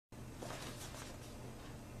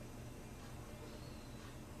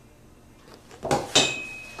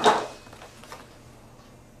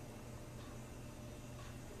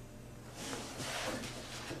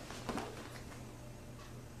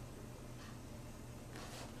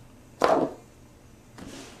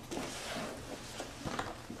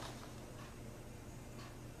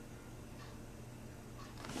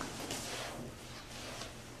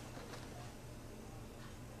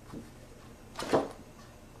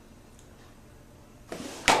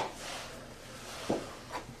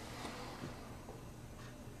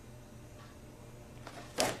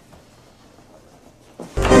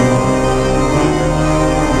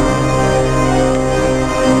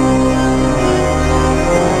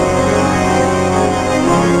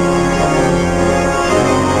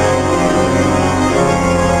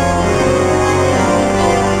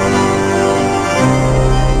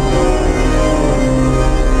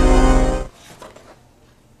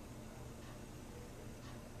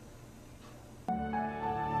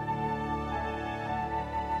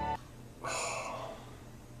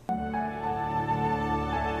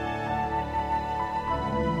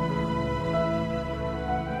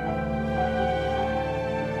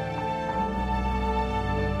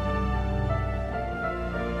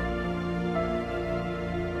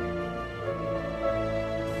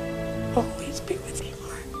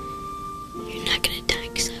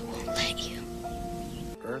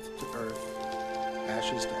earth to earth,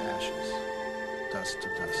 ashes to ashes, dust to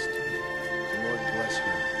dust. The Lord bless her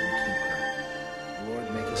and keep her. The Lord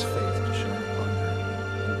make his face to shine upon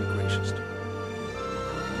her and be gracious to her. The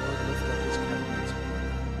Lord lift up his countenance upon her.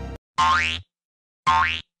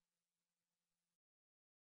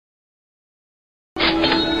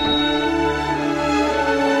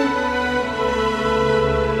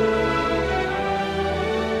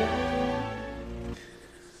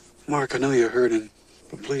 Mark, I know you're hurting,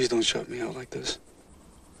 but please don't shut me out like this.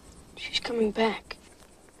 She's coming back.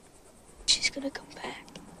 She's gonna come back.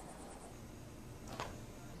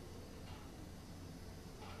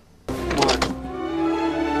 Mark.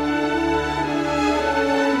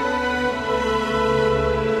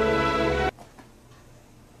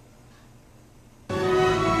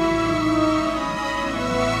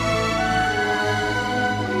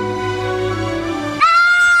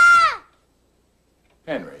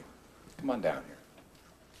 Henry, come on down here.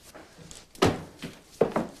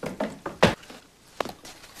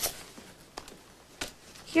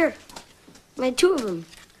 Here. I made two of them,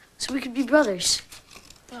 so we could be brothers.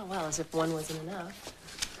 Oh, well, as if one wasn't enough.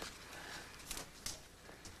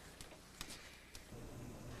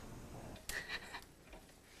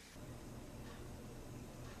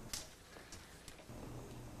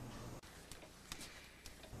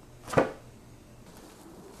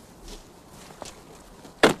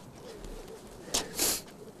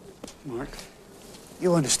 Mark,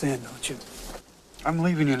 you understand, don't you? I'm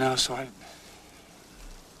leaving you now, so I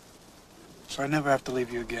never have to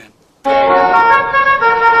leave you again.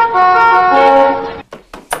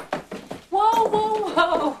 Whoa, whoa,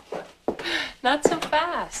 whoa. Not so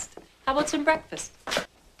fast. How about some breakfast?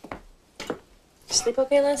 You sleep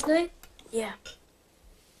okay last night? Yeah.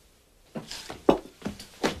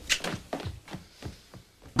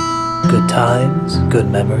 Good times,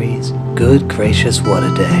 good memories, good gracious, what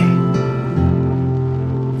a day.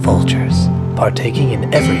 Vultures, partaking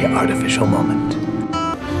in every artificial moment.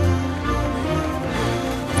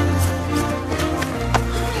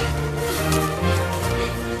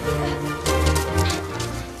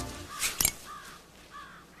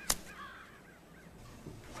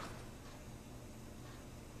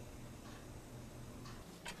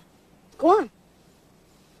 Go on.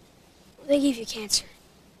 They gave you cancer.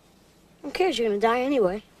 Who cares? You're gonna die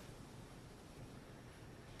anyway.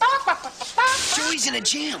 Joey's in a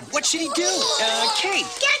jam. What should he do? Kate.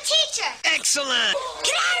 Get a teacher! Excellent.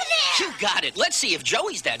 Get out of there! You got it. Let's see if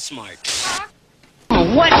Joey's that smart.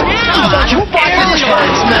 What now? You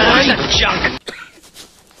man. Junk.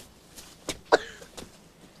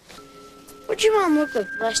 What'd your mom look like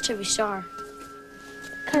the last time you saw her?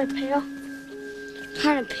 Kind of pale.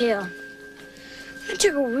 Kind of pale. I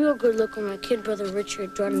took a real good look when my kid brother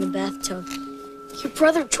Richard drowned in the bathtub. Your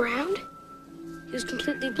brother drowned? He was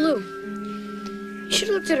completely blue. You should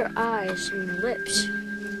have looked at her eyes and her lips.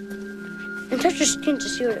 And touched her skin to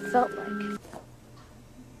see what it felt like.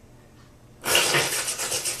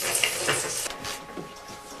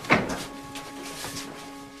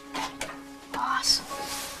 Awesome.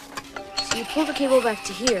 So you pull the cable back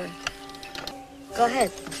to here. Go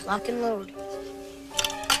ahead, lock and load.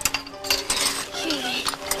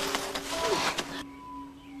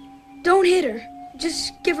 Don't hit her.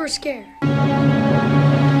 Just give her a scare.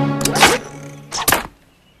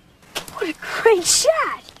 What a great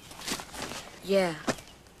shot! Yeah,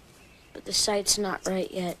 but the sight's not right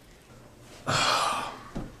yet.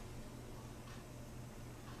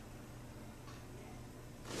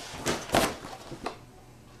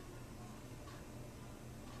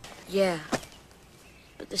 Yeah,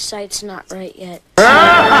 but the sight's not right yet.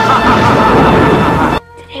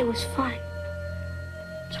 Today was fun.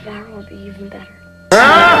 Tomorrow will be even better.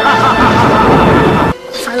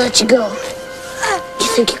 If I let you go, you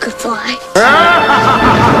think you could fly?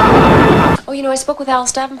 Oh, you know, I spoke with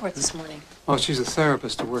Alice Davenport this morning. Oh, she's a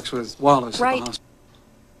therapist who works with Wallace Right. at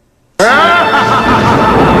the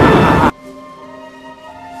hospital.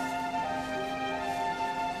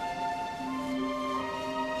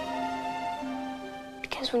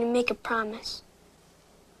 Because when you make a promise,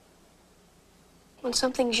 when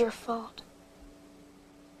something's your fault,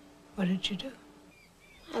 What did you do?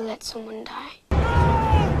 I let someone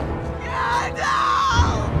die.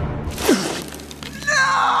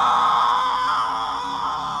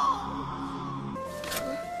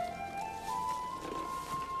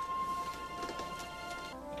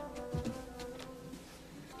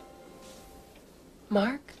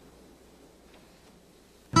 Mark?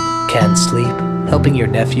 Can't sleep, helping your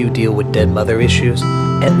nephew deal with dead mother issues?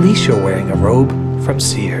 At least you're wearing a robe from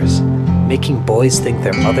Sears, making boys think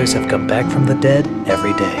their mothers have come back from the dead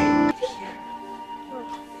every day.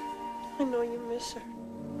 I know you miss her.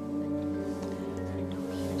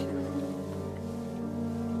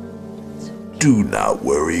 Do not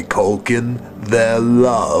worry, Culkin. Their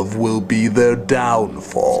love will be their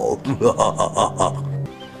downfall.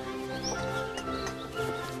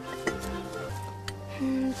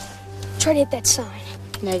 Try to hit that sign.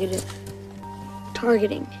 Negative.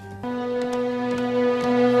 Targeting.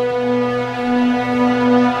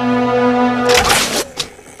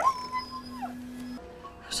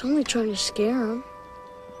 I was only trying to scare him.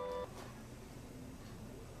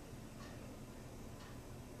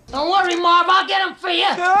 Don't worry, Marv, I'll get him for you.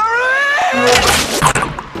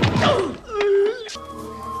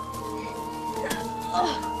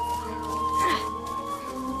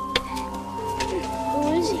 Who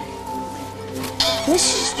is he?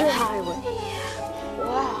 Mr. Highway.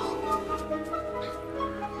 Wow.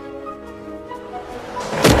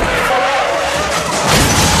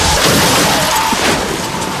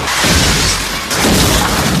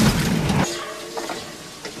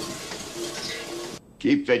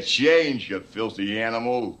 Keep the change, you filthy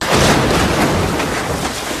animal.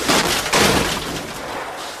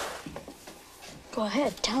 Go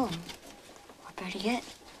ahead, tell him. Or better yet,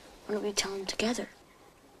 why don't we tell him together?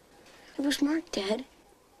 It was Mark, Dad.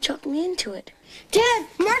 Chucked me into it. Dad,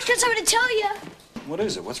 Mark's got something to tell you. What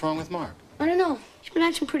is it? What's wrong with Mark? I don't know. He's been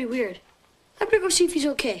acting pretty weird. I better go see if he's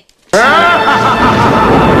okay.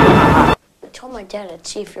 I told my dad I'd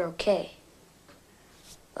see if you're okay.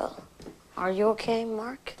 Well, are you okay,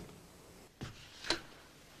 Mark?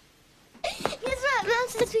 Guess what? Mom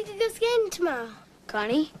says we could go skating tomorrow.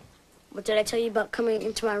 Connie, what did I tell you about coming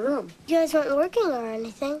into my room? You guys weren't working or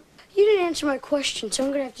anything. You didn't answer my question, so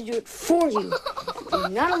I'm gonna have to do it for you. You're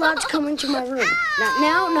not allowed to come into my room. Not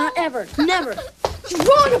now, not ever. Never. You're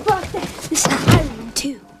wrong about that. This is my room,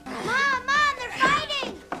 too. Mom, they're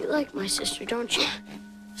fighting. You like my sister, don't you?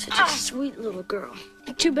 Such a sweet little girl.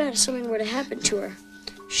 Too bad if something were to happen to her.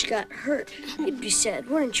 She got hurt. You'd be sad,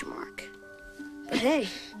 wouldn't you, Mark? But hey,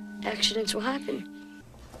 accidents will happen.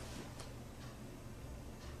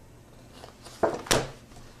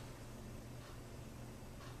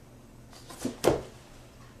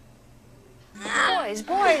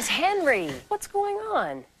 Boys, Henry, what's going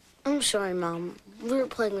on? I'm sorry, Mom. We were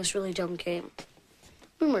playing this really dumb game.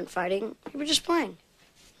 We weren't fighting. We were just playing.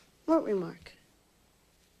 Weren't we, Mark?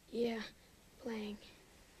 Yeah, playing.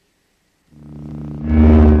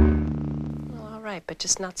 Well, all right, but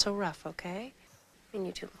just not so rough, okay? I mean,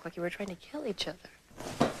 you two look like you were trying to kill each other.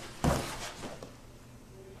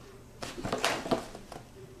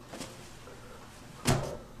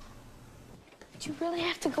 Did you really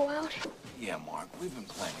have to go out? Yeah, Mark, we've been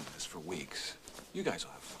planning this for weeks. You guys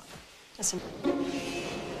will have fun. Listen.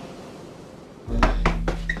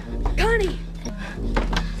 Connie!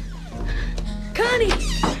 Connie!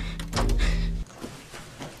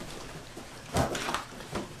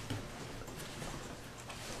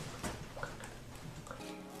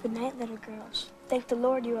 Good night, little girls. Thank the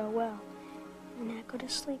Lord you are well. And now go to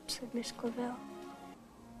sleep, said Miss Clavell.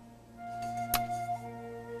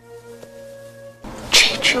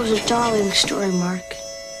 It was a darling story, Mark.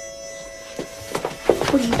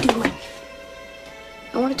 What are you doing?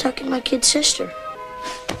 I want to tuck in my kid sister.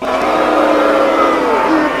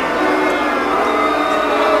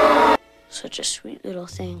 Such a sweet little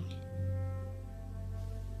thing.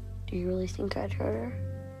 Do you really think I'd hurt her?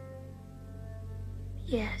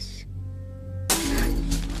 Yes.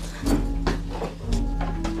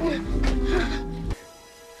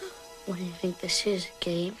 What do you think this is, a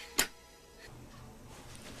game?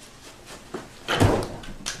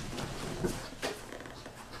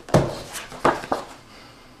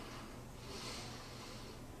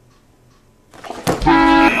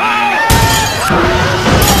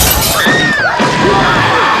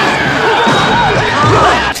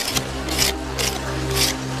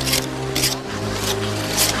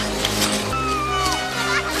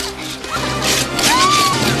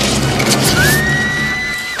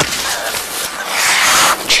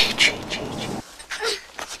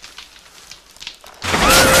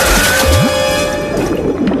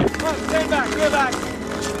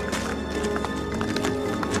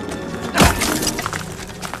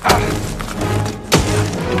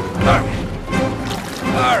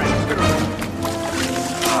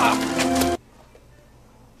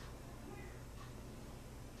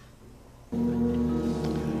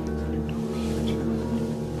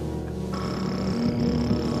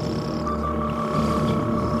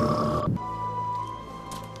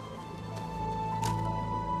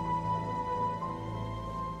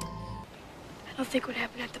 I don't think what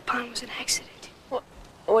happened at the pond was an accident.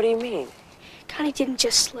 What do you mean? Connie didn't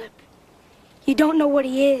just slip. You don't know what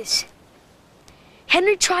he is.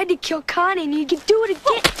 Henry tried to kill Connie and he could do it again.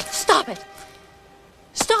 Oh, stop it.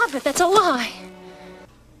 Stop it. That's a lie.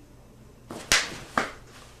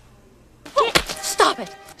 Oh, stop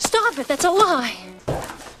it. Stop it. That's a lie.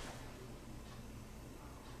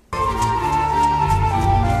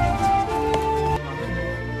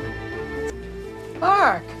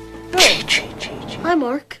 Mark. Hi,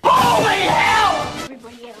 Mark. Holy hell!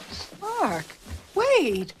 Everybody else. Mark.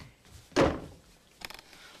 Wait.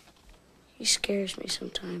 He scares me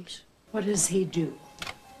sometimes. What does he do?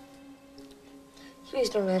 Please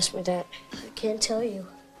don't ask me that. I can't tell you.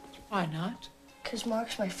 Why not? 'Cause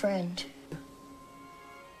Mark's my friend.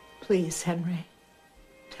 Please, Henry.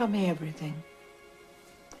 Tell me everything.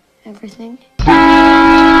 Everything? But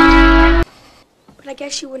I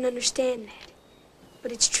guess you wouldn't understand that.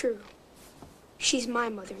 But it's true. She's my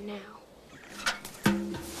mother now.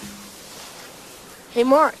 Hey,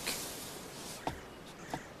 Mark.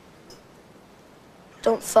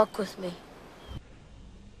 Don't fuck with me.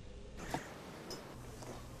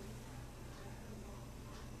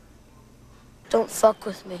 Don't fuck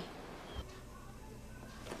with me.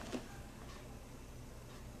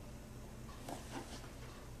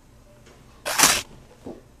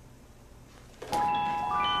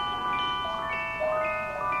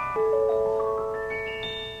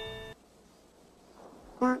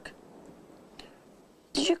 Mark,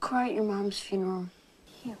 did you cry at your mom's funeral?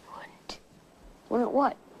 You wouldn't. Wouldn't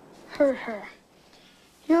what? Hurt her.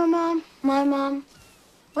 Your mom? My mom?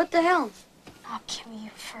 What the hell? I'll kill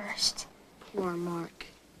you first. Poor Mark.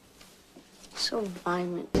 So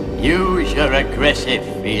violent. Use your aggressive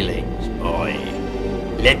feelings, boy.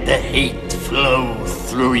 Let the hate flow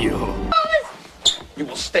through you. You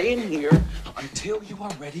will stay in here until you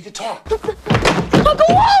are ready to talk. Uncle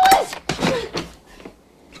Wallace!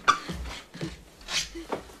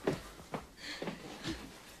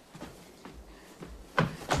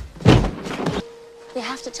 You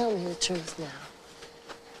have to tell me the truth now.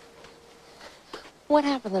 What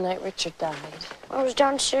happened the night Richard died? I was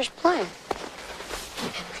downstairs playing.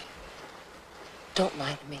 Henry, don't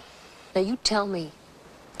lie to me. Now you tell me,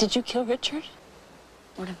 did you kill Richard?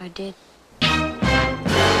 What if I did?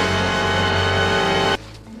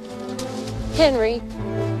 Henry.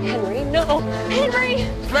 Henry, no. Henry!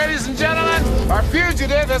 Ladies and gentlemen, our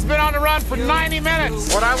fugitive has been on the run for 90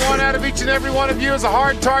 minutes. What I want out of each and every one of you is a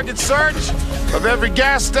hard target search of every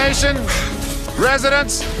gas station,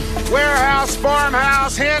 residence, warehouse,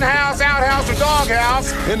 farmhouse, hen house, outhouse, or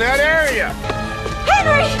doghouse in that area.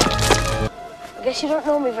 Henry! I guess you don't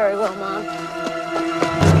know me very well, Mom.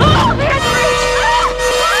 Oh, Henry!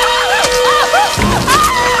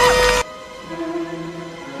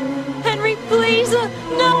 Henry, please,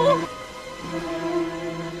 no!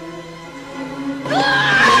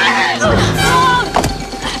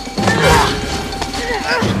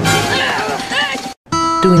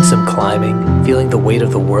 Doing some climbing, feeling the weight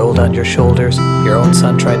of the world on your shoulders, your own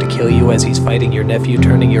son tried to kill you as he's fighting your nephew,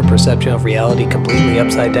 turning your perception of reality completely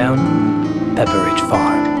upside down? Pepperidge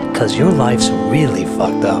Farm, 'cause your life's really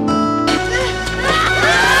fucked up.